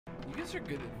You guys are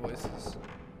good at voices.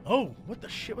 Oh, what the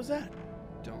shit was that?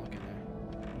 Don't look in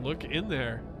there. Look in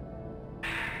there.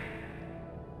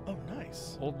 Oh,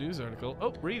 nice. Old news article.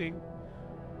 Oh, reading.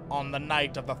 On the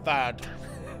night of the 3rd,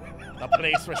 the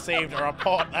police received a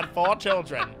report that 4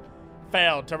 children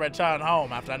failed to return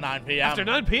home after 9 p.m. After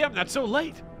 9 p.m., that's so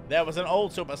late. There was an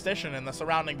old superstition in the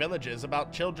surrounding villages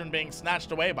about children being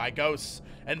snatched away by ghosts,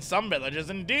 and some villages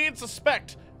indeed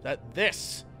suspect that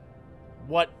this,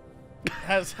 what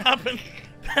has happened,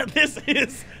 that this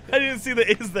is, I didn't see the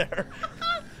is there.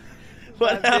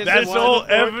 But That's old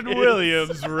Evan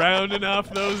Williams rounding off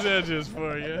those edges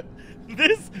for you.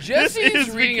 Jesse's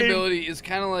reading ability is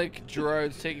kind of like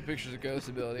Gerard's taking pictures of ghost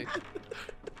ability.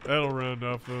 That'll round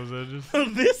off those edges.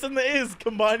 This and the is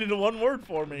combined into one word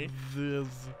for me. This.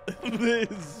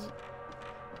 This.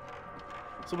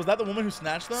 So was that the woman who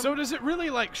snatched them? So does it really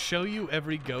like show you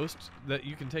every ghost that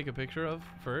you can take a picture of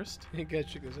first? I guess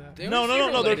check this out. No.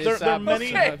 There are many.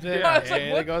 Okay. I was like,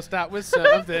 Hey, what? they go stop with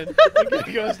something.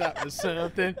 They go stop with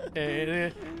something.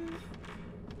 Hey,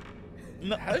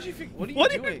 No. How did you think? What are you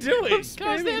What doing? are you doing?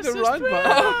 Spamming the run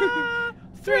button.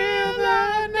 Thrill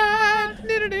the night.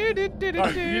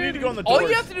 Alright, you need to go on the All doors.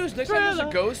 you have to do is next time there's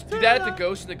a ghost, do that at the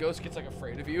ghost, and the ghost gets like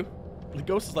afraid of you. The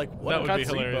ghost is like, what? That would be Cutscene,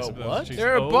 hilarious bro. if that was What? cheese.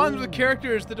 There are Oh. buttons with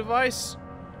characters. The device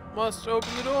must open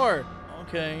the door.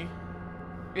 Okay.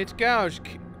 It's gouged.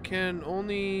 Can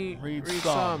only Read read some.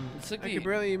 some. It's like I the- can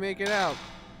barely make it out.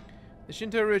 The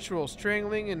Shinto ritual,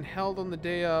 strangling and held on the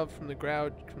day of from the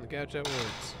gouged out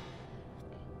words.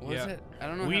 What is Yeah. it? I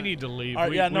don't know. We how- need to leave. All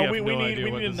right, yeah, no, have we no need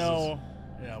idea what to this know.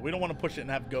 Yeah, we don't want to push it and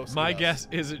have ghosts. Is. My with us. guess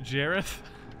is it Jareth.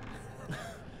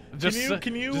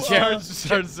 Can you, just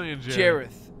start saying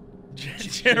Jareth.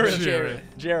 Jareth.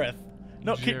 Jareth.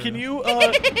 No, can Jareth. you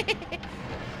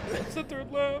That's the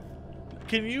third laugh.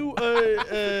 can you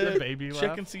The baby check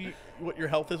laugh? and see what your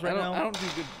health is I right don't. now? I don't do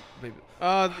good.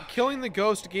 Baby. Killing the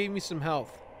ghost gave me some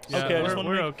health. Yeah, Okay, I just wanna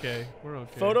we're make- okay. We're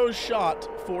okay. Photos shot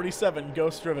 47,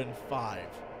 ghost driven 5.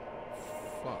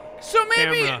 Fuck. So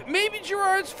Camera. maybe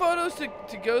Gerard's photos to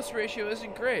ghost ratio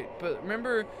isn't great, but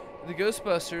remember the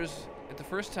Ghostbusters at the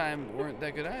first time weren't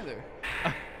that good either.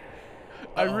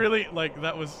 I really like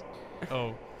that was.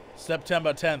 Oh,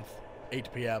 September 10th, 8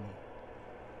 p.m.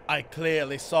 I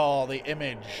clearly saw the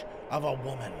image of a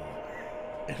woman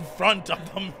in front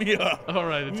of the mirror all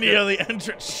right. It's near getting, the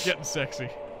entrance. it's getting sexy.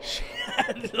 She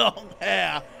had long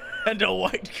hair and a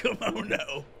white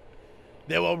kimono.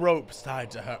 There were ropes tied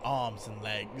to her arms and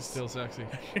legs. Still sexy.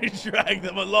 She dragged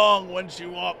them along when she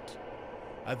walked.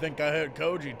 I think I heard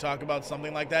Koji talk about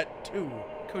something like that too.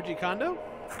 Koji Kondo?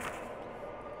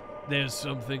 There's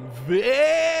something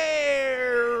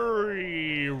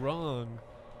very wrong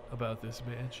about this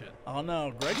mansion. Oh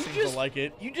no, Greg seems just- to like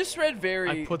it. You just read very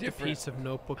I put different. the piece of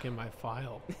notebook in my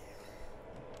file.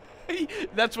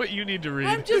 That's what you need to read.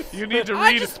 I'm just- you need to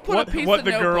I read just put a what, piece what of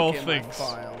the girl notebook in my thinks.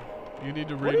 file. You need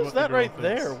to read What is what that the girl right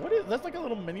thinks. there? What is that's like a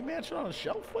little mini mansion on a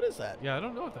shelf? What is that? Yeah, I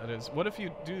don't know what that is. What if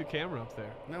you do the camera up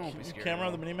there? That won't be scary. Camera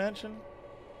on the mini mansion?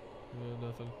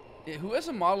 Nothing. Yeah, who has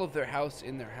a model of their house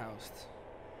in their house?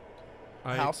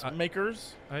 House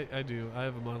makers? I do. I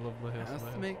have a model of my house.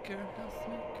 in my house.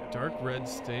 Housemaker. Dark red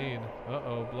stain.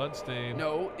 Uh-oh, blood stain.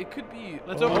 No, it could be.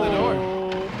 Let's open the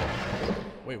door.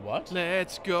 Wait, what?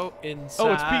 Let's go inside.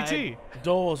 Oh, it's PT.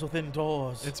 Doors within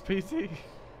doors. It's PT. Wait,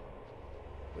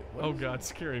 what Oh is- god,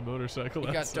 scary motorcycle. It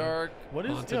got outside. dark. What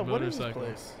is haunted yeah? What is this motorcycle.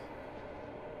 place?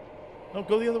 No,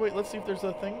 go the other way. Let's see if there's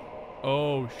a thing.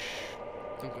 Oh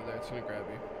Don't go there. It's gonna grab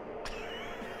you.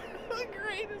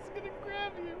 Great, it's gonna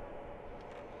grab you.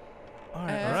 All All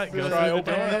right, go Try through the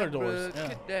opening door. the other doors.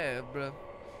 Yeah. Cadabra.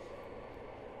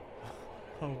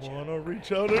 I wanna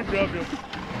reach out and grab you.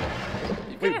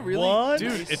 You've Wait, got a really what? Dude,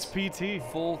 nice it's PT.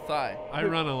 full thigh. I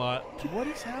run a lot. What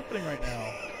is happening right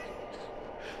now?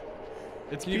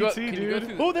 It's Can you PT, go, can you go dude.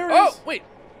 through the- Oh, there it Oh, is. wait.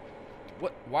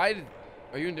 What? Why did?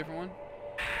 Are you in a different one?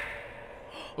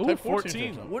 Ooh, Type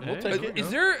 14. We'll Hey, take there it. you Is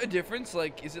go. there a difference?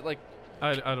 Like, is it like?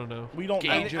 I don't know. We don't know.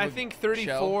 Gauge. I think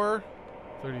 34.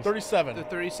 30. 37. The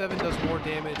 37 does more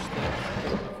damage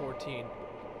than the 14.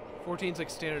 14's like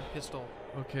standard pistol.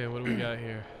 Okay, what do we got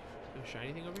here? No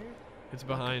shiny thing over here? It's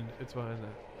behind. It's behind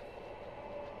that.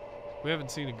 We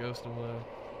haven't seen a ghost in a while.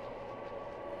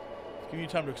 Give you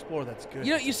time to explore. That's good.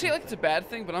 You know, you say like it's a bad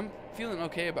thing, but I'm feeling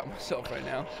okay about myself right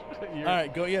now. All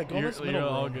right, go. Yeah, go in You're- this middle you're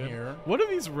all room good. here. What are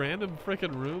these random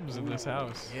freaking rooms in this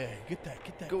house? Yeah, get that.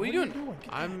 Get that. Go, what are you doing? Get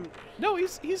that. I'm. No,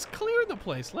 he's clearing the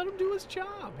place. Let him do his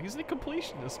job. He's the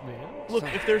completionist, man. Look,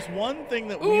 if there's one thing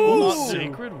that we will not do,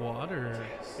 Sacred water.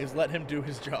 is let him do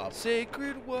his job.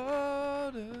 Sacred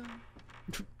water.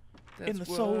 In the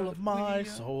soul of my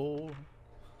soul.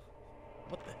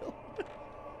 What the hell?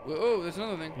 Whoa, there's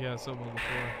another thing. Yeah, something on the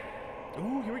floor.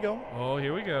 Ooh, here we go. Oh,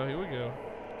 here we go. Here we go.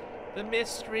 The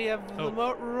mystery of the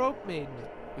rope maiden.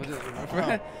 Was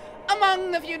it-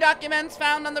 Among the few documents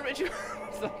found on the ritual.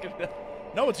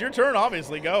 No, it's your turn,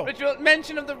 obviously. Go. Ritual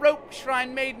mention of the rope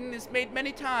shrine maiden is made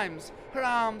many times. Her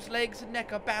arms, legs, and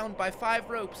neck are bound by 5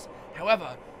 ropes.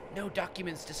 However, no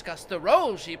documents discuss the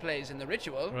role she plays in the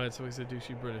ritual. Right, so he's a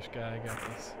douchey British guy. I got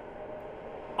this.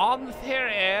 On the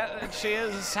theory that she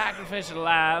is a sacrificial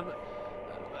lamb,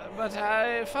 but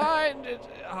I find it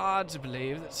hard to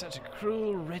believe that such a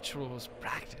cruel ritual was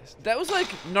practiced. That was like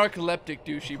narcoleptic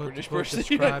douchey British person.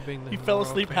 Describing He the fell rope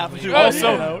asleep and halfway the- through.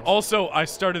 Also, also, I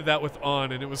started that with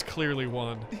on, and it was clearly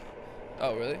one.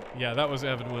 Oh, really? Yeah, that was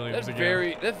Evan Williams That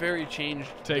again. very changed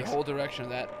Takes- the whole direction of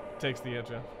that. Takes the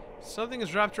edge off. Something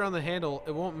is wrapped around the handle.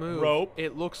 It won't move. Rope.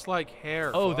 It looks like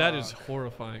hair. Oh, that is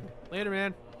horrifying. Later,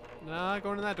 man. Nah,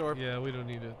 going to that door. Yeah, we don't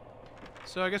need it.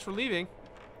 So I guess we're leaving.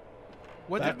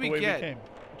 What Back did the we way get? came.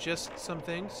 Just some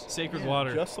things. Sacred Yeah,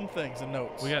 water. Just some things and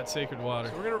notes. We got sacred water.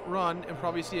 So we're gonna run and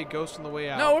probably see a ghost on the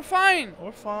way out. No, we're fine.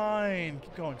 We're fine.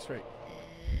 Keep going straight.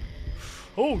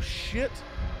 Oh shit!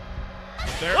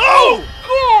 There. Oh!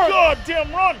 God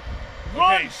damn! Run!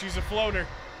 Run! Okay, she's a floater.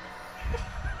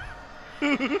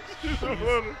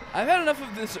 I've had enough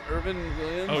of this Urban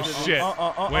Williams. Oh, that-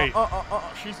 shit. Wait.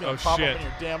 She's gonna Oh, pop shit. up in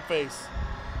your damn face.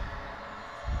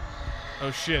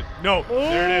 Oh shit. No,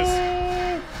 there it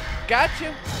is.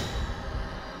 Gotcha.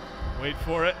 Wait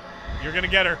for it. You're gonna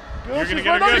get her. You're she's gonna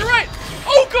get her right on good. You're right.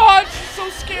 Oh God, she's so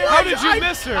scared. How did you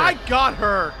miss her? I got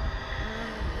her.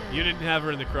 You didn't have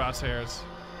her in the crosshairs.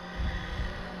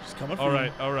 She's coming for All you.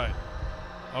 right, all right.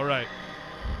 All right.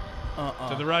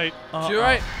 To the right. You're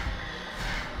right.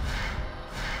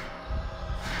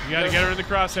 You gotta get her in the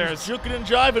crosshairs. Juking and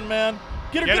jiving, man.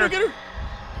 Get her, Get get her, her. get her.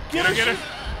 Get her. Get her.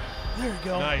 There you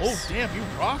go. Nice. Oh, damn, you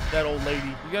rocked that old lady.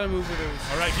 You gotta move with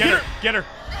her. All right, get her. Get her.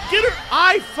 Get her.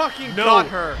 I fucking No, got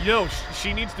her. no,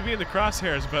 she needs to be in the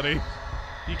crosshairs, buddy.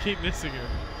 You keep missing her.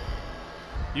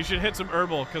 You should hit some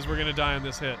herbal, because we're gonna die on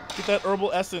this hit. Get that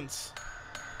herbal essence.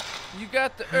 You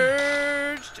got the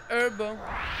urge to herbal.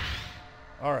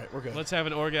 All right, we're good. Let's have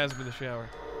an orgasm in the shower.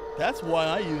 That's why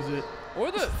I use it. Or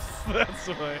the. That's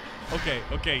the way. Okay,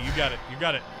 okay, you got it. You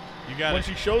got it. You got When it.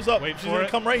 she shows up, Wait she's for gonna it.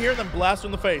 come right here and then blast her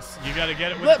in the face. You gotta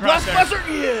get it with the Blast, crosshairs. blast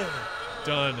her. Yeah.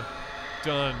 Done.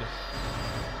 Done.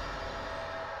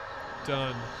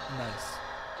 Done. Nice.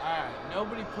 Alright,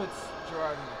 nobody puts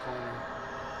Gerard in the corner.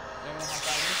 Anyone have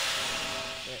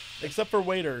that? Except for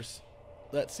waiters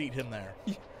that seat him there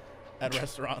at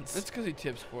restaurants. That's because he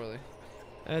tips poorly.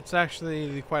 It's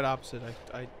actually quite opposite.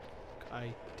 I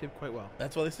tip quite well.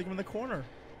 That's why they stick him in the corner.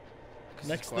 'Cause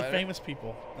Next it's to the quieter. famous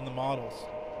people and the models.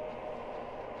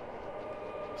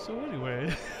 So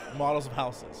anyway. Models of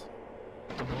houses.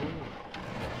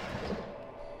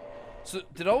 So,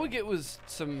 did all we get was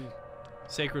some.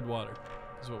 Sacred water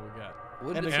is what we got.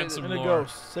 What And did a, it say and that- some and a lore.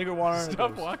 ghost. Sacred water and a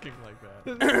Stop ghost. walking like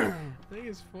that. I think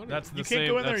it's funny. That's the You same. can't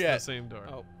go in there that's yet. the same door.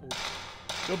 oh,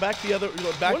 Go back the other.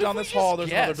 Go back What down if this we hall. just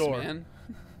There's guess, another door. Man?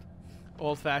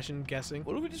 old-fashioned guessing.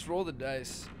 What if we just roll the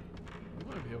dice? You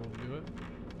might be able to do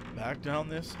it. Back down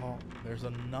this hall. There's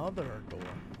another door.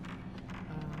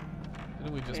 And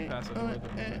then we just pass it over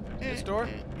the This door?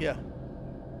 Yeah.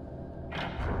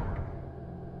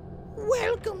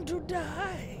 Welcome to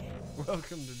die.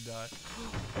 Welcome to die.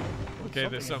 Okay,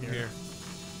 there's something something in here.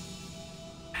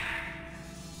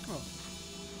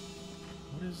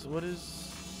 What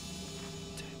is?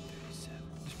 10:37.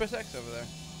 Just press X over there.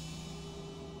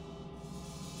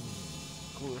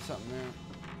 Cool, there's something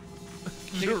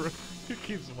there. He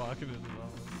keeps walking into the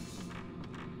office.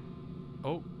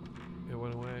 Oh, it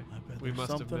went away. I bet We there's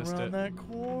must have something missed around it. that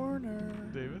corner.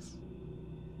 Davis?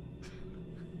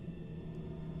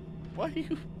 Why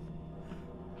you?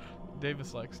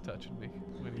 Davis likes touching me.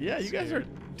 When he Yeah, gets you guys are. scared.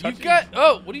 You touching- got.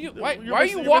 Oh, what are you? Why You're are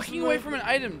missing- you you're walking missing away the- from an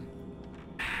item?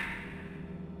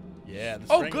 Yeah. The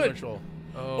Oh, strangling good. ritual.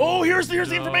 Oh, Here's the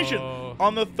information. no.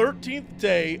 On the 13th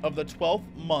day of the 12th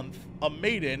month, a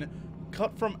maiden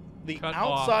cut from the Cut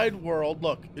outside world.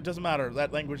 Look, it doesn't matter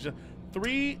that language.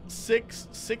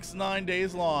 3,669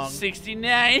 days long.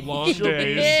 69. Long She'll be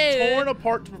days. torn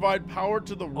apart to provide power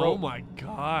to the rope. Oh my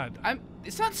god.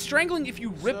 It's not strangling if you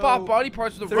rip So, off body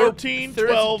parts with a rope. 13, That's a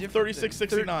 12, different 36, thing.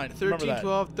 69. 13, Remember that.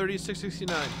 12, 36,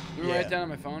 69. Let me Yeah. write it down on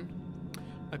my phone.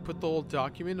 I put the whole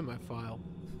document in my file.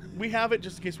 We have it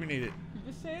just in case we need it. You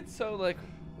just say it so like.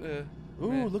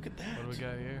 Ooh, Man. look at that. What do we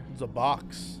got here? There's a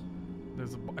box.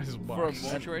 There's a For a box.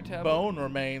 mortuary tablet. Bone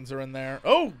remains are in there.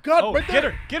 Oh, God, Oh, right there. get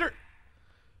her! Get her!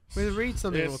 Wait, read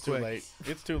something real It's too quick. late.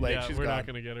 It's too late. Yeah, She's we're gone. not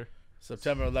gonna get her.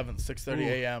 September 11th, 6:30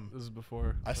 a.m. This is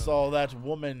before. I saw that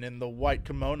woman in the white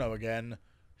kimono again.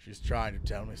 She's trying to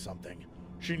tell me something.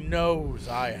 She knows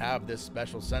I have this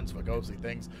special sense for ghostly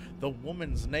things. The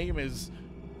woman's name is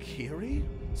Kiri?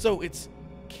 So it's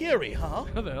Kiri, huh?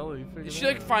 How the hell are you figuring Is she that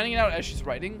like out? finding it out as she's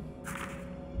writing?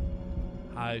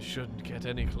 I shouldn't get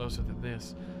any closer than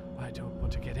this. I don't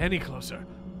want to get any closer.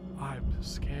 I'm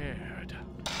scared.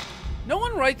 No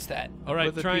one writes that. All right,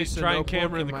 With a try piece of and notebook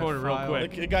camera in in the my corner real file.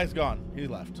 quick. The guy's gone. He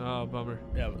left. Oh, bummer.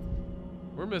 Yeah, but,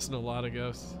 We're missing a lot of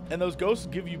ghosts. and those ghosts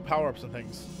give you power-ups and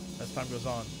things as time goes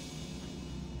on.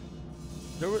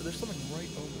 There's something right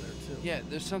over there, too. Yeah,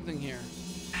 there's something here.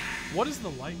 What is the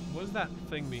light? What does that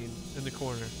thing mean in the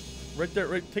corner? Right there.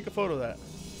 Right. Take a photo of that.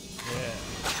 Yeah.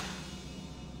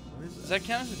 What is Does that? that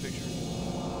count as a picture?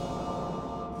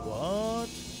 What?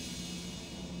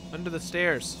 Under the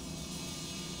stairs.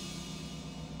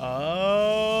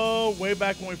 Oh, way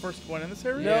back when we first went in this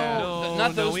area? No. No,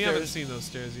 not no, those we haven't stairs. seen those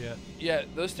stairs yet. Yeah,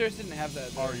 those stairs didn't have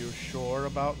that. Are you sure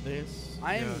about this?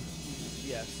 I am.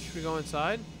 Yeah. Yes. Should we go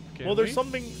inside? Can Well, there's we?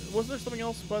 something. Wasn't there something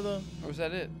else by the? Or was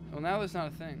that it? Well, now there's not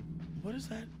a thing. What is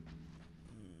that?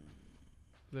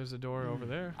 There's a door over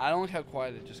there. I don't like how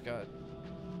quiet it just got.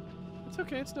 It's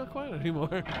okay. It's not quiet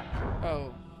anymore.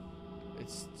 Oh.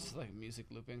 It's like music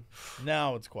looping.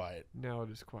 Now it's quiet. Now it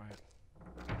is quiet.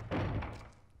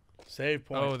 Save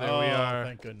point. Oh, there we are.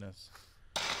 Thank goodness.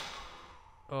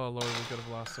 Oh Lord, we could have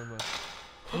lost so much.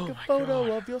 Take a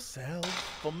photo of yourself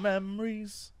for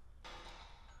memories.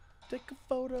 Take a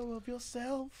photo of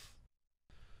yourself.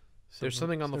 There's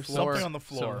something on the There's floor. something on the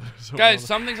floor. Guys,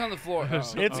 something's on the floor.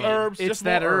 There's Oh. It's Oh. herbs. It's just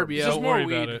that more herb, herbs. yo. Just Don't more worry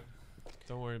about weed. it.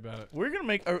 Don't worry about it. We're gonna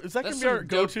make. Is that That's gonna be our some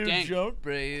dope go-to dank joke?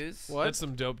 brews. What? That's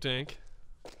some dope dank.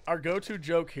 Our go-to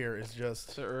joke here is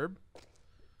just The herb?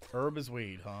 herb is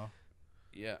weed, huh?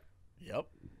 Yeah. Yep.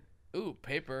 Ooh,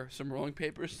 paper. Some rolling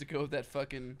papers to go with that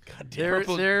fucking There,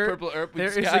 purple herb we there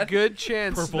just is got. a good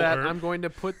chance Purple that herb. I'm going to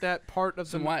put that part of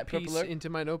Some the white piece purple herb? into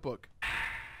my notebook.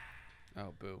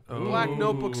 Oh, boo. Black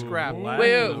notebook scrap. black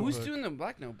Wait, notebook. who's doing the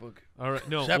black notebook? All right,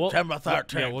 no. September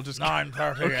 13th. Yeah, we'll just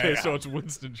 9:30 Okay, a.m. so it's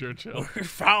Winston Churchill. We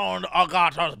found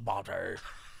Agata's body.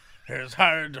 His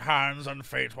head, hands, and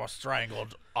feet were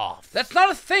strangled off. That's not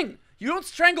a thing. You don't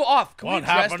strangle off. Can we What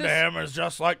address happened this? to him is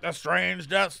just like the strange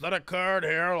deaths that occurred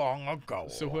here long ago.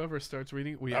 So whoever starts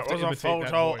reading, we there have to was a imitate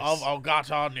that photo voice. of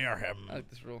Ogata near him. I like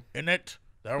this rule. In it,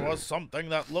 there was something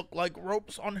that looked like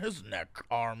ropes on his neck,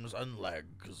 arms, and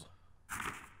legs.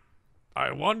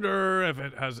 I wonder if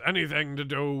it has anything to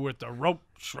do with the rope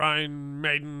shrine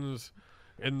maidens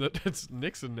in the it's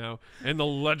Nixon now and the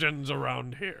legends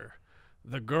around here.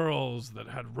 The girls that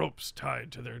had ropes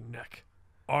tied to their neck,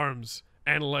 arms,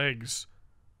 and legs.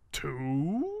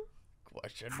 Too?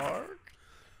 Question mark?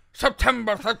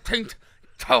 September 13th,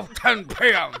 12:10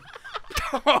 p.m.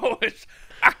 Oh, it's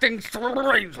acting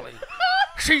strangely.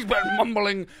 She's been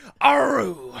mumbling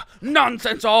Aru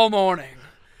nonsense all morning.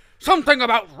 Something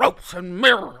about ropes and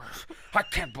mirrors. I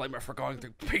can't blame her for going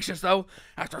through pieces, though,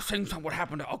 after seeing what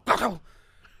happened to Ogato.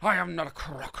 I am not a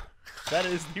crook. That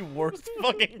is the worst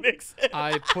fucking Nixon.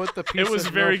 I put the piece It was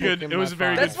of very notebook good. in It was my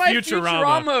very file. good. That's my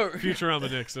Futurama. Futurama.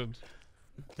 Futurama Nixon.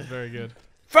 Very good.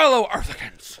 Fellow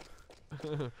Earthicans.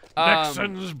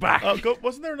 Nixon's back.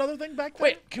 Wasn't there another thing back there?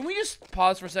 Wait, can we just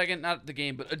pause for a second? Not the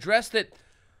game, but address that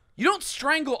you don't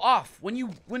strangle off when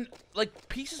like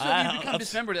pieces of you become that's-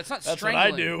 dismembered. That's not That's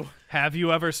strangling. what I do. Have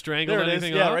you ever strangled There it is.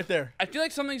 anything Yeah, off? right there. I feel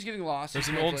like something's getting lost. There's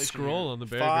in an old translation scroll here. on the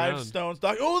bare 5 ground. stones.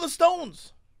 Oh, the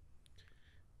stones.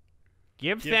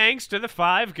 Give thanks to the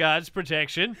 5 gods'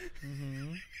 protection.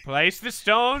 Place the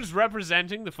stones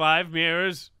representing the 5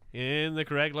 mirrors in the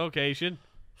correct location.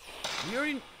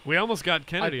 We almost got I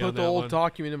Kennedy put on the that old one.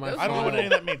 document in my I don't know what file. any of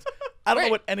that means. I don't know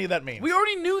Wait. what any of that means. We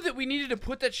already knew that we needed to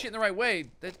put that shit in the right way.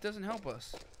 That doesn't help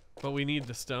us. But we need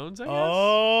the stones, I guess?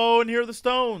 Oh, and here are the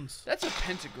stones. That's a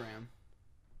pentagram.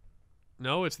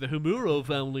 No, it's the Humuro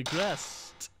family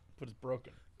crest. But it's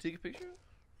broken. Take a picture?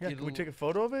 Yeah, Get a can we little- take a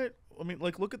photo of it? I mean,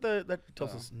 like, look at that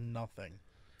tells us nothing.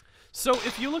 So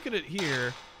if you look at it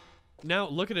here, now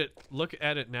look at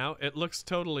it now. It looks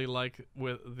totally like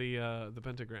with the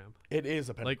pentagram. It is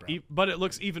a pentagram. Like, but it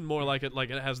looks even more like it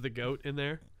has the goat in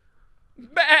there.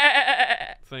 Bah!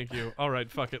 Thank you. All right,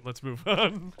 fuck it. Let's move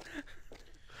on.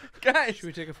 Guys, Should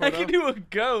we take a I photo? can do a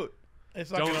goat.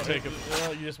 It's not Don't gonna, take it.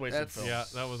 Well, you just wasted That's- film. Yeah,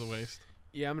 that was a waste.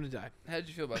 Yeah, I'm gonna die. How did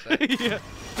you feel about that? Yeah.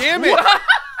 Damn it!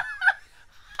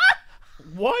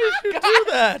 Why did you do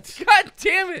that? God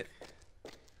damn it!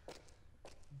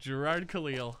 Gerard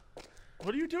Khalil.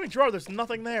 What are you doing, Gerard? There's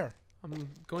nothing there. I'm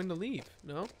going to leave.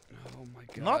 No? Oh my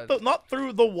god. Not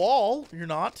through the wall. You're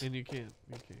not. And you can't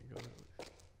go that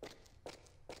way.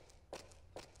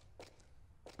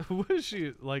 What is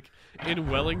she, like, in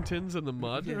Wellingtons in the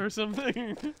mud or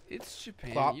something? It's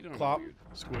Japan. Clop, you don't clop. know.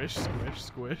 Squish, squish,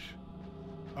 squish.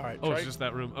 All right. Oh, Try, it's just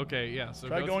that room. Okay, yeah. So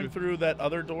try go going through that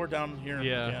other door down here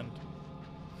Yeah. at the end.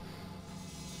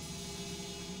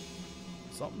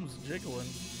 Something's jiggling.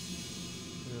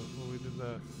 Yeah, well, we did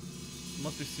that.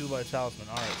 Must be sealed by a talisman.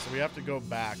 All right, so we have to go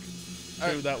back to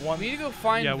Alright, that one. We need to go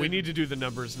find. Yeah, the, we need to do the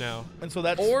numbers now. And so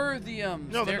that's or the No,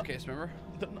 the- staircase. Remember?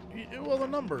 well, the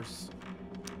numbers.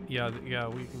 Yeah, yeah,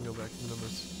 we can go back to the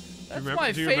numbers. That's do my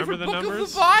you remember favorite the book numbers?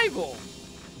 of the Bible.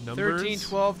 Numbers? 13,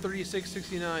 12, 36,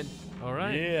 69. All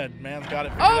right. Yeah, man's got it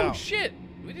figured Oh out. shit!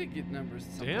 We did get numbers.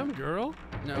 At some Damn, point. girl.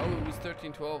 No, it was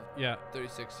 13, 12, Yeah,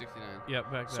 36, 69. yeah,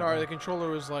 back that Sorry, way. the controller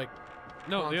was like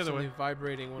No, the other constantly way.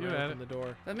 vibrating when You I had opened the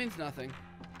door. That means nothing.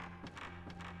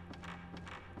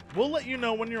 We'll let you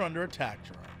know when you're under attack,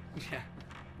 Gerard. Yeah,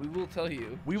 we will tell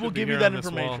you. We Should will be give you here that on this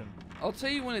wall. information. I'll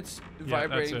tell you when it's that's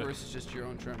vibrating it. versus just your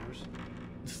own tremors.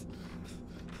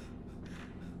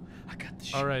 I got the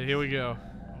shit. All right, here we go.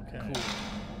 Okay. Cool.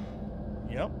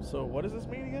 Yep. So what does this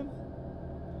mean again?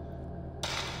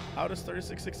 How does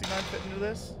 3669 fit into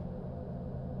this?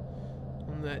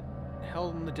 On that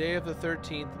held on the day of the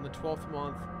 13th on the 12th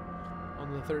month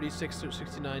on the 36 to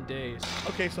 69 days.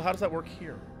 Okay, so how does that work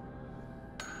here?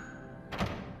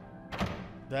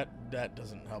 That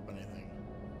doesn't help anything.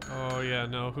 Oh yeah,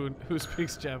 no. Who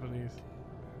speaks Japanese?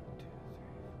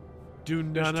 Do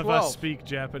There's none of 12. us speak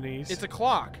Japanese? It's a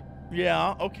clock,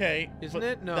 Yeah. Okay. isn't but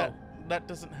it? No. That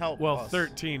doesn't help. well, us.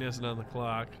 13 isn't on the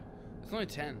clock. It's only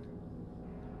 10.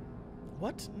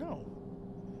 What? No.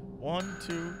 1,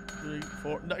 2, 3,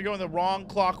 4. No, you're going the wrong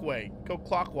clock way. Go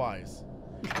clockwise.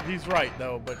 He's right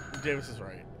though, but Davis is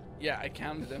right. Yeah, I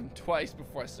counted them twice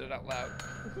before I said it out loud.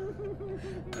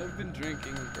 I've been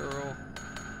drinking, girl.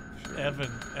 Sure. Evan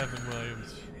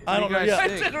Williams. I don't know. guys Yeah. I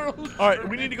think? said Earl All right, Sherman.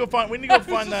 we need to go find. We need to I go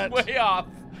was find just that. way off.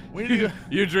 We need to go.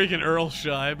 You're drinking Earl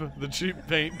Scheib, the cheap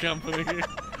paint company. need to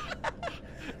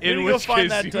In go which find case,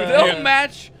 that, you'd They'll be in-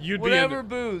 match you'd be whatever in-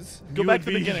 booze. Go you back would to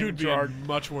the be- beginning, You'd be Gerard. in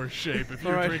much worse shape if you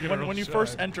were Alright, drinking When Earl you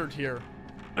first Scheib. entered here.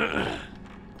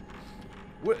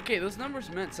 Okay, those numbers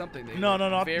meant something. They No, were no,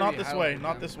 not very this way. highlighted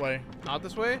Not them. this way. Not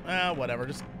this way? Whatever.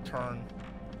 Just turn.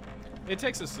 It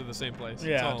takes us to the same place.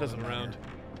 Yeah, it's it all doesn't around. matter.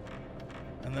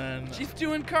 And then. She's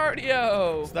doing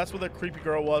cardio. So that's where the creepy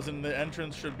girl was, and the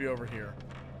entrance should be over here.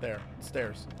 There.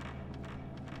 Stairs.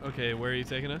 Okay, where are you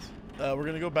taking us? We're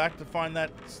gonna go back to find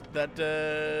that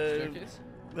Staircase?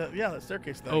 that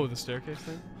staircase thing. Oh, the staircase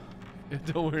thing? Yeah,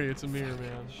 don't worry, it's a mirror,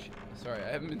 man. Shit. Sorry, I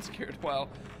haven't been scared in a while.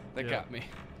 That Yeah. got me.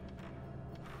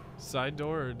 Side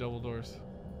door or double doors?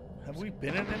 Have we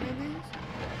been in any of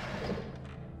these?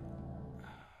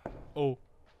 Oh.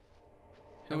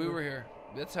 No, we were here.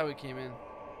 That's how we came in.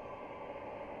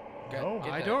 No.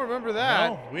 Get I that. don't remember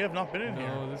that. No, we have not been in here.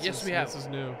 No, this Yes, is, we have. This is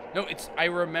new. No, it's. I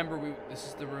remember. This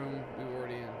is the room we were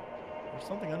already in. There's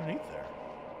something underneath there.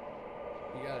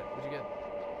 You got it. What'd you get?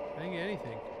 I didn't get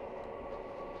anything.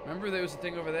 Remember there was a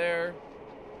thing over there.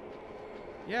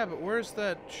 Yeah, but where's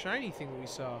that shiny thing that we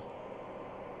saw?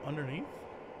 Underneath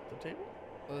the table?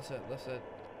 Oh, that's it. That's it.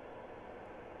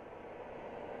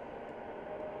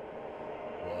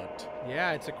 What?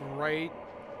 Yeah, it's like right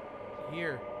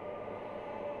here.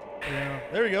 Yeah.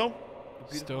 There we go.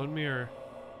 Stone mirror.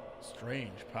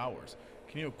 Strange powers.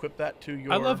 Can you equip that to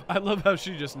your? I love how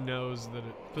she just knows that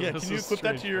it. Yeah. possesses Can you equip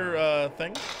that to strange your powers.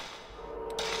 thing?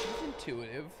 It's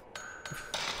intuitive.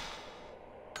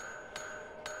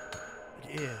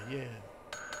 Yeah.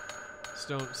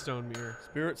 Stone mirror.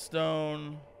 Spirit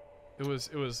stone. It was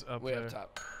up Way there. up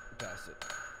top. Past it.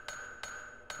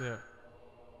 Yeah.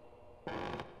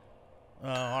 Oh,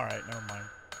 all right. Never mind.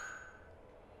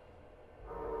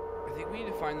 I think we need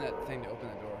to find that thing to open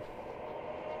the door.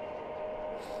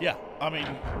 Yeah. I mean,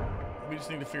 we just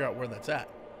need to figure out where that's at.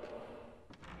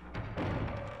 Oh,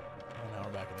 now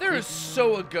we're back in the There is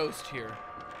so a ghost here.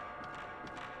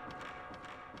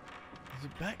 Is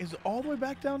it back? Is it all the way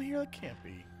back down here? That can't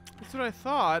be. That's what I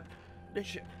thought. It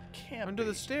can't Under be.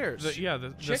 the stairs. The Check the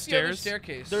other stairs.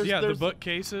 staircase. There's- Yeah, the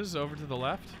bookcases over to the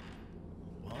left.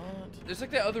 What? There's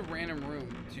like that other random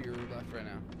room to your left right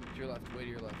now. To your left. Way to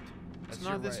your left. That's It's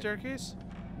your not this right. staircase?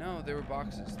 No, there were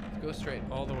boxes. Go straight.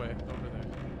 All the way over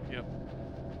there. Yep.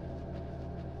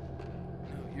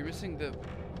 No, you're missing the.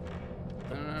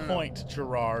 No. Point,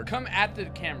 Gerard. Come at the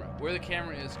camera, where the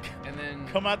camera is, and then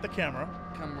Come at the camera.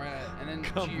 come right at it, and then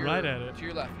Come to your, right at it. To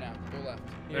your left now. Go left.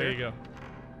 There you go.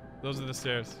 Those are the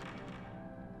stairs.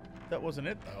 That wasn't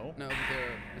it though. No, but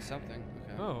there's something.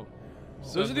 Okay. Oh.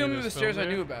 Those are the only there's the stairs I film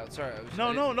knew there? about. Sorry. I was, No,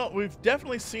 I no, no. We've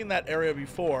definitely seen that area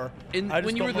before. In, I just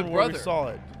when you don't were the remember where brother. we saw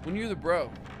it. When you were the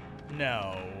bro.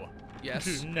 No.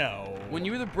 Yes. No. When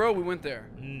you were the bro, we went there.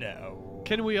 No.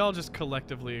 Can we all just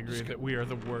collectively agree that we are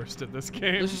the worst at this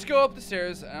game? Let's just go up the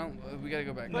stairs. We gotta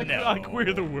go back. Like, No. like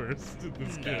we're the worst at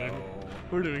this game. No.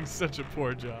 We're doing such a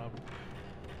poor job.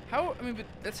 How? I mean, but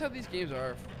that's how these games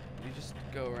are. You just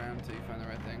go around until you find the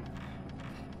right thing.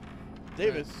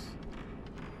 Davis.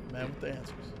 Man with the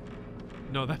answers.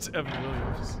 No, that's Evan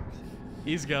Williams.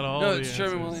 He's got all No, the it's answers.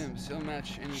 Sherman Williams. He'll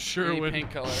match any Sherwin,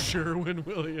 paint color. Sherwin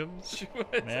Williams.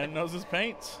 Man knows his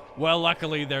paints. Well,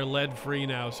 luckily they're lead free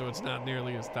now, so it's not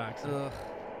nearly as toxic. Ugh.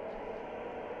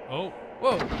 Oh,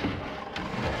 Whoa.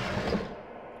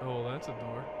 oh, that's a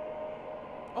door.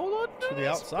 Oh, look, To the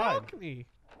nice outside. balcony.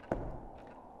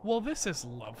 Well, this is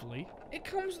lovely. It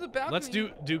comes with the balcony. Let's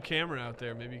do camera out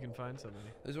there. Maybe you can find somebody.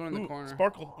 There's one in the Ooh, corner.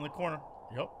 Sparkle in the corner.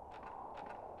 Yep.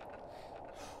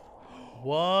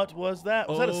 What was that?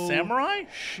 Was that a Oh, samurai?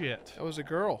 Shit. That was a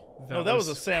girl. No, that was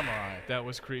a samurai. That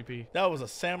was creepy. That was a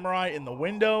samurai in the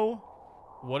window.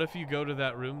 What if you go to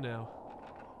that room now?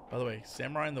 By the way,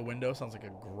 Samurai in the Window sounds like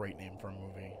a great name for a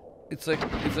movie. It's like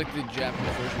the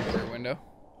Japanese version of Rear Window.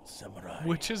 Samurai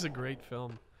Which is a great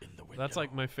film. in the Window. That's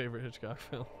like my favorite Hitchcock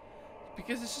film.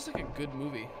 Because it's just like a good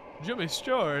movie. Jimmy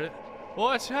Stewart,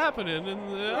 what's happening in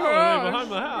the alleyway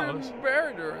behind the house?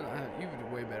 Buried her. You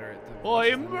were way better at the. Well,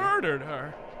 he voices than me. murdered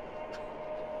her.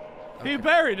 He Okay.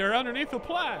 buried her underneath a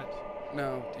plant.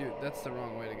 No, dude, that's the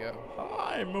wrong way to go.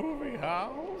 Hi, movie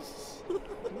house.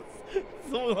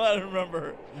 Someone I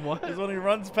remember. What? Is when he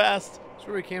runs past. That's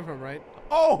where we came from, right?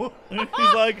 Oh,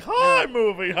 he's like, "Hi,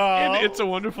 movie house." It's a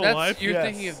Wonderful That's Life. you're Yes.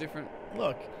 thinking of different.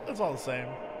 Look, it's all the same.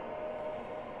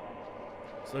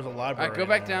 So there's a All library. right, go in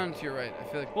back there. down to your right. I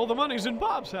feel like Well, the money's in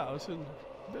Bob's house and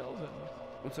Bill's house.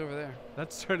 what's over there?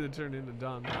 That started to turn into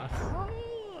Don Knotts.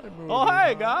 Hi, movie Oh,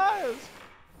 hey, house. guys.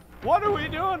 What are we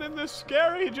doing in this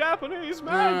scary Japanese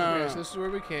mansion? No. Okay, so this is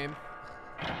where we came.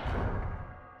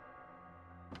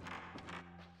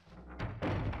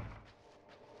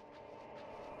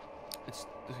 It's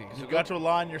okay. So You go got to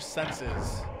rely on your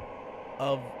senses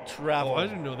of travel Oh, I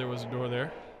didn't know there was a door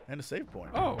there. and a save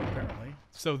point. Oh. apparently.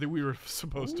 So that we were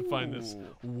supposed to find this Ooh.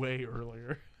 way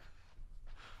earlier.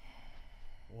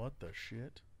 What the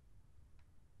shit?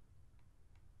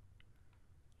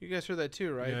 You guys heard that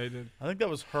too, right? Yeah, I did. I think that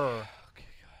was her. Okay,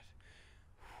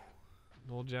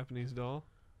 An old Japanese doll.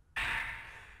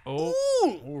 Oh,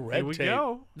 Ooh, red here we tape.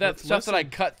 go. that Let's stuff that I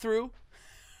listen. cut through.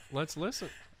 Let's listen.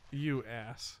 You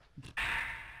ass.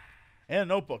 And a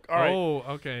notebook. All right. Oh,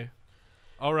 okay.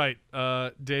 All right.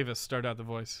 Davis, start out the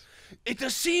voice. It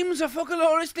seems a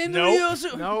folklorist in Nope. the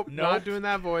real. Nope, Nope. not doing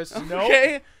that voice. Nope.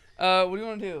 Okay. What do you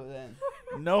want to do then?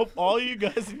 Nope. All you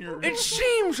guys in your. It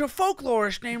seems a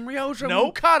folklorist named Ryozo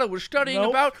Nope. Mukata was studying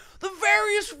Nope. about the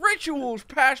various rituals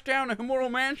passed down in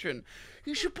Himuro Mansion.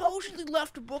 He supposedly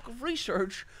left a book of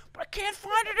research, but I can't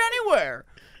find it anywhere.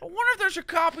 I wonder if there's a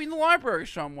copy in the library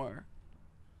somewhere.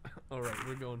 All right,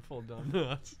 we're going full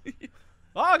Don.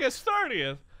 August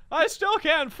 30th. I still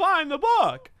can't find the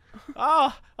book.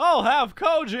 I'll have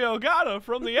Koji Ogata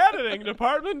from the editing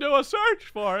department do a search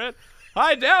for it.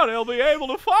 I doubt he'll be able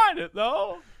to find it,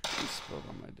 though. He spilled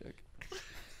on my dick.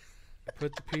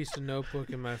 Put the piece of notebook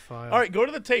in my file. All right, go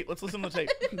to the tape. Let's listen to the tape.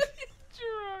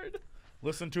 Gerard.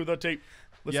 Listen to the tape.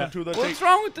 Listen Yeah. to the What's tape.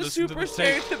 wrong with the Listen to super the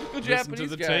tape. stereotypical Listen Japanese to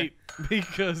the guy? tape.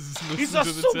 Because He's listen a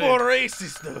to the super tape.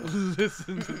 racist, though.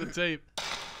 Listen to the tape.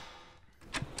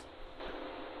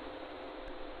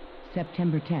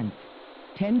 September 10th,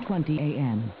 10:20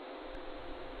 a.m.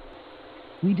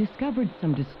 We discovered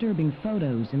some disturbing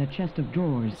photos in a chest of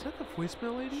drawers. Is that the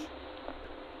voicemail lady?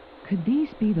 Could these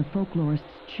be the folklorist's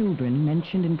children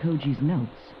mentioned in Koji's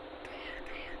notes?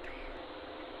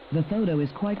 The photo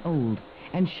is quite old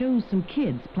and shows some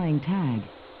kids playing tag.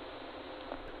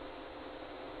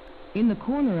 In the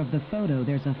corner of the photo,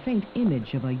 there's a faint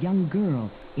image of a young girl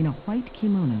in a white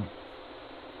kimono.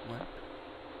 What?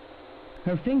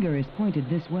 Her finger is pointed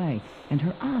this way, and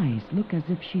her eyes look as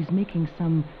if she's making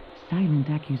some silent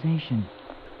accusation.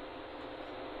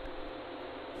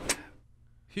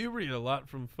 You read a lot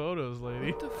from photos,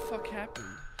 lady. What the fuck happened?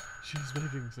 She's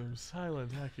making some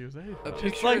silent accusations. A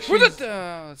picture? like Where she's-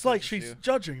 the- It's like she's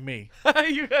judging me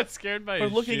You got scared by for a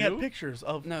looking shoe? at pictures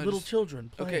of No, little just- children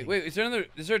playing. Okay, wait. Is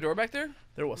there a door back there?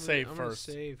 There was save I'm gonna first.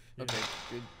 Save. Okay,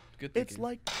 good thinking. It's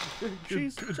like Good-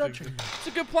 she's good judging. thinking. It's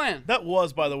a good plan. That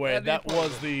was, by the way, That'd be that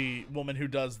important. was the woman who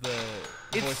does the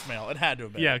It's- voicemail. It had to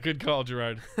have been. Yeah, good call,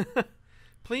 Gerard.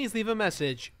 Please leave a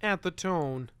message at the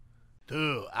tone.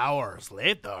 2 hours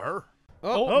later.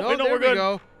 Oh, Oh, no, wait, no, there we're we good.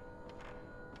 go.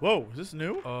 Whoa, is this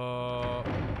new? Uh,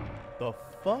 The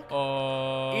fuck?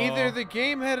 Either the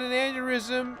game had an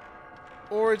aneurysm,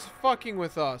 Or it's fucking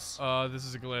with us. This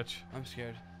is a glitch. I'm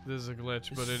scared. This is a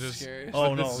glitch, but it is. Scary.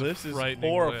 Oh This no, is a this is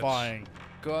frightening horrifying.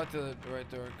 Go out to the right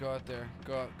door. Go out there.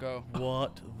 Go.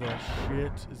 What the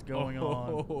shit is going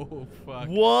on? Oh fuck.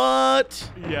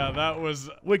 What? Yeah, that was.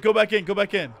 Wait, go back in. Go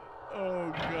back in.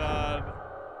 Oh god.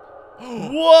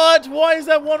 What? Why is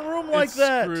that one room like it's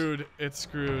that? Screwed. It's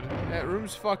screwed. That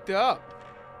room's fucked up.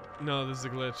 No, this is a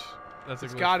glitch. That's a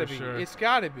It's glitch gotta for be. sure. It's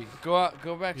gotta be. Go out.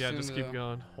 Go back. Yeah, soon, just keep though.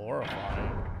 going.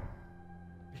 Horrifying.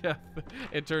 Yeah,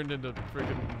 it turned into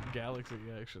freaking galaxy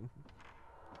action.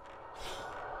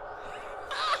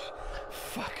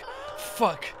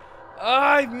 Fuck.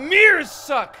 Mirrors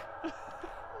suck.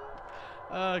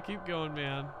 Keep going,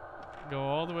 man. Go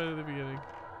all the way to the beginning.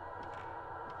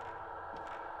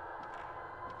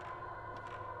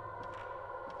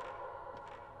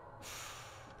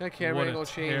 That camera What a angle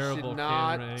change did terrible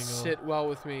not camera angle. sit well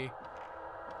with me.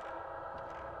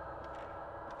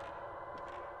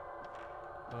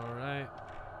 All right.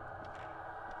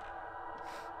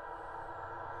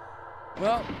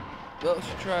 Well, let's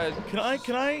try Can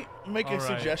I make a All right.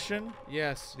 suggestion?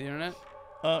 Yes. the internet.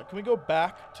 Can we go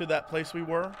back to that place we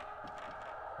were?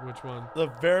 Which one?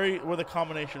 Where the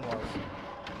combination was.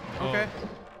 Okay.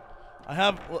 I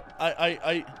have.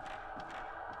 I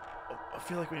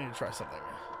feel like we need to try something.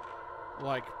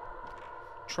 Like,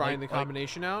 trying Like- the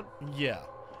combination out? Yeah,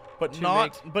 but To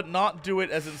not do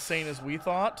it as insane as we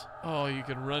thought. Oh, you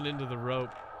can run into the rope.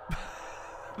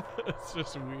 It's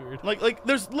just weird. Like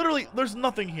there's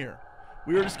nothing here.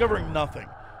 We were discovering nothing.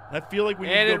 And I feel like we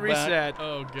need And to it go back. reset.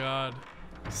 Oh god.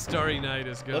 Starry Night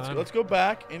is gone. Let's go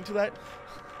back into that.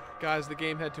 Guys, the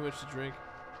game had too much to drink.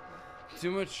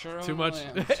 Too much. Sherwin Too much.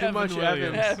 Williams. Too Evan much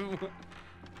Williams. Evans.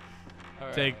 All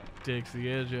right. Takes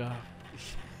the edge off.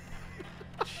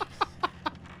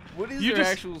 What is You their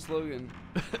just- actual slogan?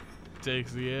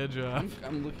 Takes the edge off.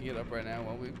 I'm looking it up right now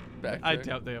while we backtrack. I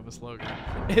doubt they have a slogan.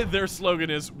 Their slogan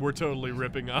is "We're totally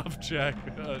ripping off Jack."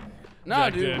 Nah,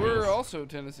 Jack dude, Daniels. we're also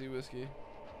Tennessee whiskey.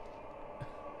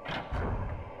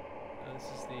 This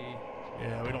is the...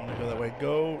 Yeah, we don't want to go that way.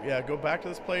 Go back to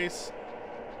this place.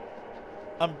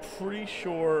 I'm pretty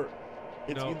sure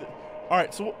it's No. either. All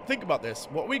right, so think about this.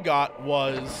 What we got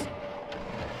was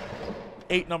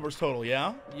 8 numbers total,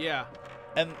 yeah? Yeah.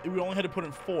 And we only had to put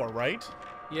in 4, right?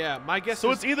 Yeah, my guess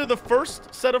So is... it's either the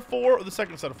first set of 4 or the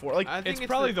second set of 4. Like, I think It's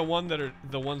probably the ones that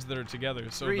are together.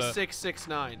 So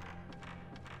 3669.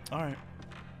 all right.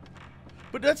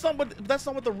 But that's not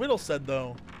what the riddle said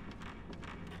though.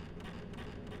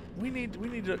 We need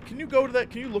to. Can you go to that?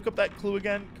 Can you look up that clue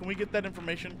again? Can we get that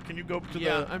information? Can you go to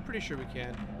Yeah, the? I'm pretty sure we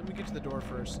can. Let me get to the door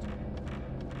first.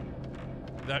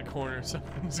 that corner,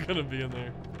 something's gonna be in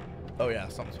there Oh yeah,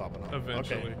 something's popping up.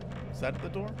 eventually. Okay. Is that at the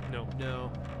door? No.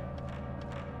 No.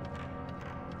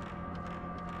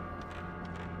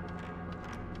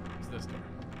 It's this door.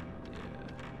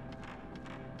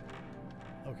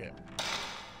 Okay.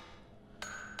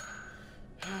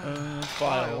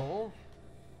 File.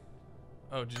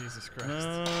 Oh Jesus Christ.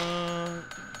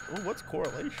 Oh, what's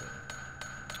correlation?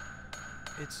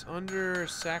 It's under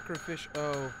sacrificial...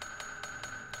 Oh.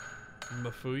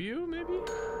 Mafuyu, maybe?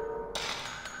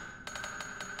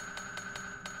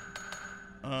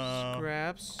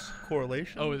 Scraps.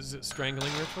 Correlation. Oh, is it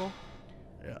strangling ritual?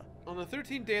 yeah. On the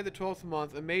 13th day of the 12th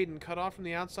month, a maiden cut off from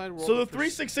the outside world... So the for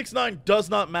 3669 does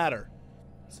not matter.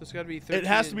 So it's got to be 13... It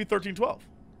has to be 1312.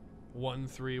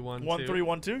 1312.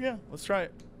 1312. Yeah, let's try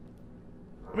it.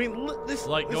 I mean, this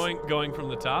Like this, going from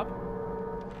the top.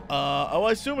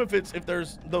 I assume if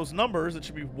there's those numbers, it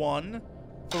should be 1,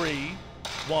 3,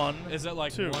 1. Is it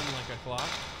like 2. 1 like a clock?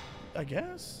 I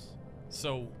guess.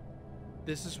 So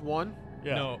This is 1,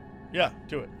 Yeah. no. Yeah,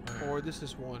 do it. or this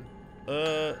is 1.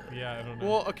 Yeah, I don't know.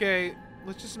 Well, okay,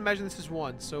 let's just imagine this is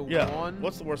 1. So Yeah. 1...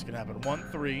 What's the worst that can happen? 1,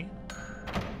 3.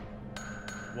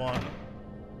 1,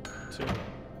 2.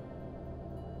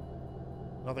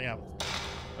 Nothing happens.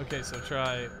 Okay, so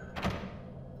try.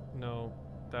 No,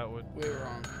 that would. Way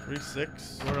wrong. 3,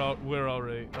 6, We're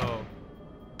already. Oh,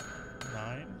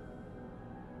 9.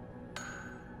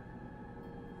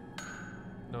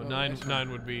 no, Oh, nine next one.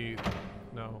 nine would be.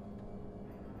 No.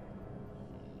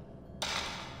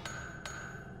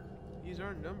 These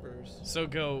aren't numbers. So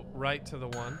go right to the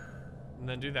 1, and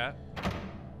then do that,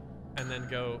 and then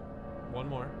go 1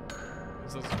 more.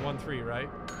 So it's 1 3, right?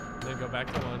 And then go back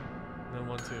to 1, and then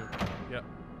 1 2. Yep.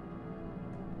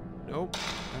 Nope.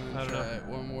 And I then don't try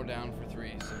one more down for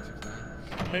 3, 6, 6,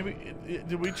 9. Maybe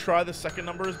did we try the second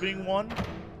number as being 1?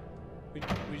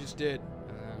 We just did.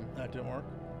 And then That didn't work.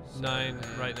 9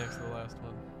 right next to the last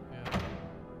one. Yeah.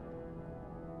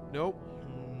 Nope.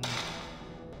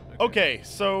 Okay,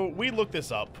 so we looked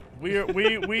this up.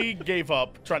 We gave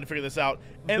up trying to figure this out,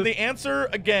 and the answer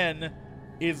again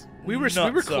is We were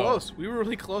nutso. close. We were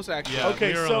really close, actually. Yeah,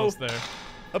 Okay, we were so- almost there.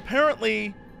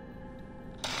 Apparently,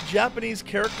 Japanese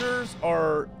characters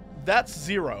are that's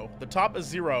 0. The top is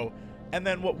 0, and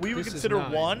then what we would This is consider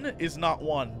 9. 1 is not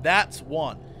 1. That's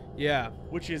 1, Yeah.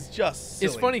 which is just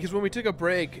silly. It's funny because when we took a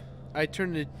break, I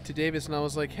turned to Davis and I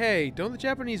was like, "Hey, don't the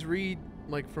Japanese read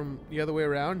like from the other way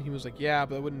around?" He was like, "Yeah,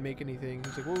 but that wouldn't make anything."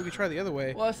 He's like, "Well, we could try the other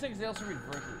way." Well, I think they also read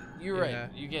vertically. You're Yeah.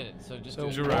 right. You get it. So just So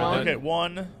do You're it. right. Okay,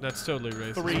 1, That's totally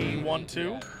racist. 3, 1, 2.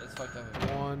 Yeah, it's fucked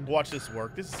up. One. Watch this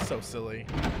work. This is so silly.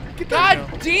 Get God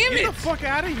the, damn get the it! fuck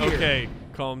out of here! Okay,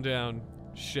 calm down.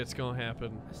 Shit's gonna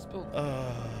happen. I spilled.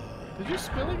 Did you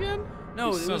spill again?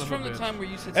 No, You it son was of from a the bitch. time where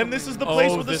you said. And this is something- the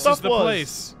place oh, where the this stuff is the was.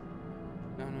 place.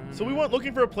 No. So we went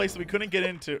looking for a place that we couldn't get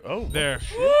into. Oh, There.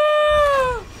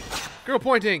 Girl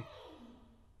pointing.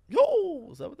 Yo,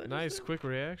 is that what that Nice, is? quick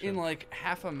reaction. in like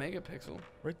half a megapixel.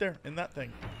 Right there, in that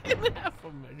thing. half a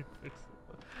megapixel.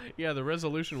 Yeah, the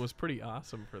resolution was pretty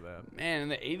awesome for that. Man, in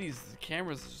the 80s, the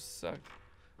cameras just sucked.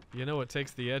 You know what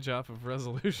takes the edge off of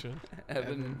resolution?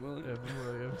 Evan Williams. Evan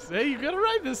Williams. Hey, you got it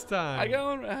right this time. I got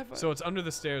one. High five. So it's under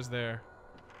the stairs there.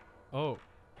 Oh.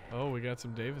 Oh, we got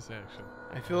some Davis action.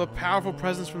 I feel a powerful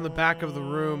presence from the back of the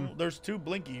room. There's 2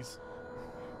 blinkies.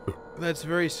 That's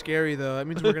very scary, though. That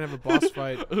means we're gonna have a boss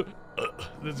fight.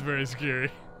 That's very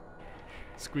scary.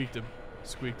 Squeaked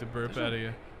a burp out of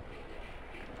you.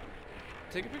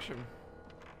 Take a picture.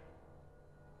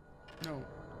 No,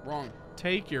 wrong.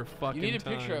 Take your fucking You need a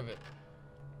time. picture of it.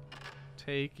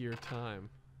 Take your time.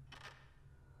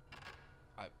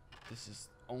 This is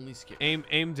only scary.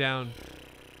 Aim down.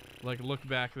 Like look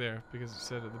back there because it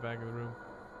said at the back of the room.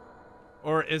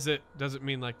 Or does it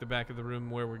mean like the back of the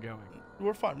room where we're going?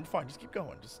 We're fine. We're fine. Just keep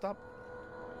going. Just stop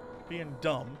being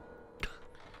dumb.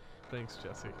 Thanks,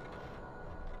 Jesse.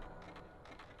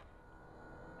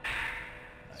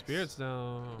 Spirits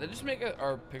now. They just make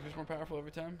our pictures more powerful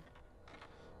every time.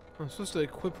 I'm supposed to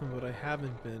equip him, but I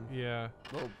haven't been. Yeah.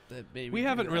 Well, that maybe We can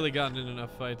haven't do that. really gotten in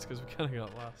enough fights because we kind of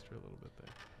got lost for a little bit there.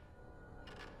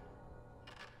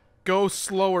 Go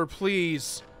slower,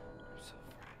 please.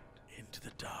 Into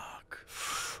the dark.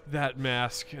 That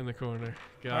mask in the corner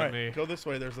got All right, me. go this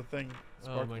way. There's a thing. Oh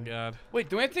my sparkling. god. Wait,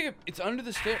 do I have to take a? It's under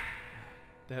the stair.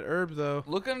 That herb, though.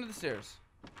 Look under the stairs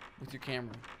with your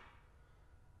camera.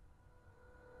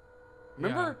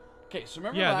 Remember? Okay, so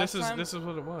remember Yeah, last this time? is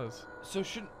what it was. So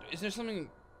is there something?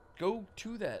 Go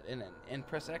to that and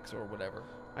press X or whatever.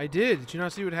 I did. Did you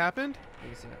not see what happened? Let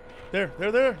me see that.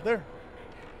 There.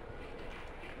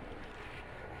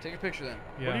 Take a picture then.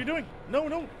 Yeah. What are you doing?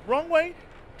 No, wrong way.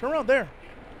 Turn around there.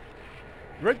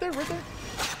 Right there.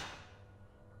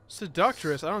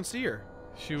 Seductress. I don't see her.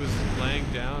 She was laying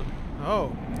down.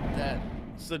 Oh. That.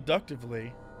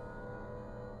 Seductively.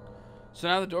 So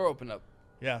now the door opened up.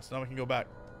 Yeah, so now we can go back.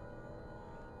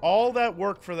 All that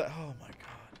work for that. Oh my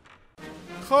god.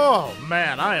 Oh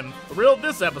man, I am thrilled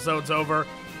this episode's over.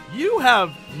 You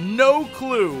have no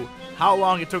clue how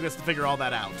long it took us to figure all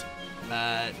that out.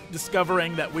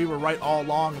 Discovering that we were right all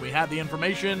along, we had the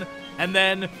information, and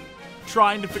then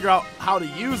trying to figure out how to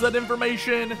use that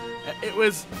information. It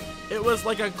was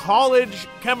like a college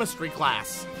chemistry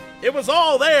class. It was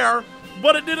all there,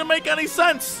 but it didn't make any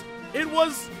sense. It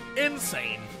was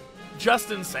insane.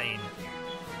 Just insane.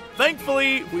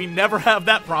 Thankfully, we never have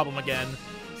that problem again.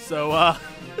 So,